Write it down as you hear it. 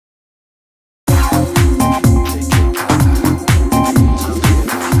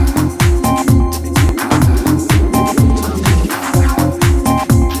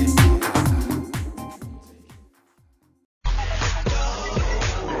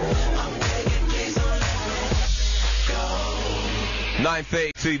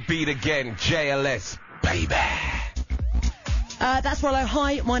9:30 to beat again. JLS, baby. That's Rollo.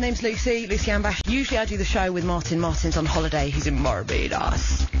 Hi, my name's Lucy Ambache. Usually I do the show with Martin. Martin's on holiday. He's in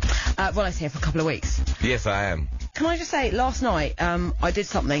Barbados. Rollo's here for a couple of weeks. Yes, I am. Can I just say, last night, I did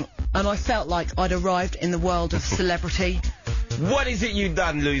something, and I felt like I'd arrived in the world of celebrity. What is it you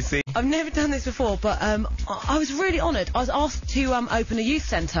done, Lucy? I've never done this before, but I was really honoured. I was asked to open a youth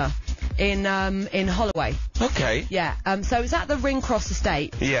centre in Holloway. Okay. Yeah. So it's at the Ringcross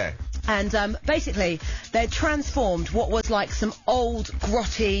Estate. Yeah. And basically, they transformed what was like some old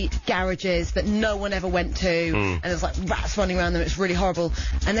grotty garages that no one ever went to, and there was like rats running around them. It's really horrible.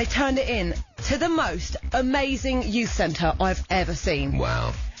 And they turned it in to the most amazing youth centre I've ever seen.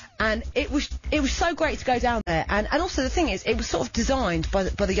 Wow. And it was so great to go down there. And also the thing is, it was sort of designed by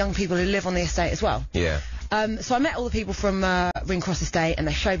the young people who live on the estate as well. Yeah. So I met all the people from Ringcross Estate, and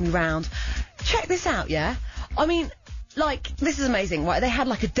they showed me round. Check this out, yeah? I mean, like, this is amazing, right? They had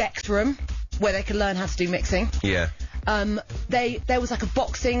like a decked room where they could learn how to do mixing. Yeah. There was like a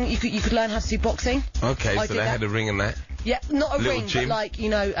boxing. You could learn how to do boxing. Okay, so they had a ring and that. Yeah, not a Little ring, gym. but like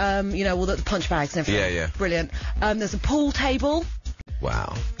all the punch bags and everything. Yeah, yeah. Brilliant. There's a pool table.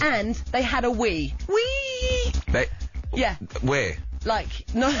 Wow. And they had a Wii. Wii. Yeah. Where? Like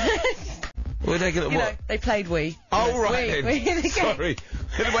no. Were they gonna what? They played Wii. Oh, right then. Wii. Sorry.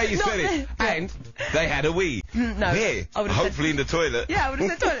 The way you said it. Yeah. And they had a Wii. No. Where? Hopefully in the toilet. Yeah, I would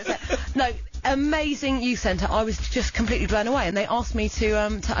have said toilet. No, amazing youth centre. I was just completely blown away, and they asked me to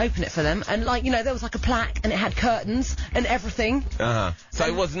open it for them. And there was like a plaque, and it had curtains and everything. So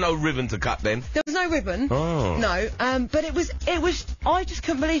it was no ribbon to cut then? There was no ribbon. Oh. No. But it was. I just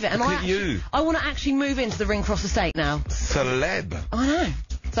couldn't believe it. And Look at you. I want to actually move into the Ringcross Estate now. Celeb. I know.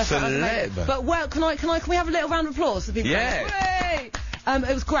 So Celeb. But well, can we have a little round of applause for people? Yeah.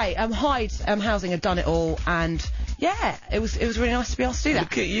 It was great. Hyde Housing had done it all, and yeah, it was really nice to be able to do that.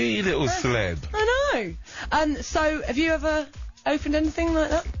 Look at you, you little celeb. I know. So have you ever opened anything like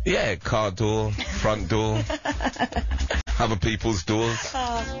that? Yeah, car door, front door, other people's doors,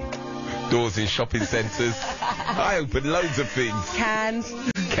 doors in shopping centres. I opened loads of things.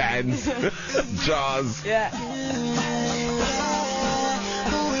 Cans, jars. Yeah.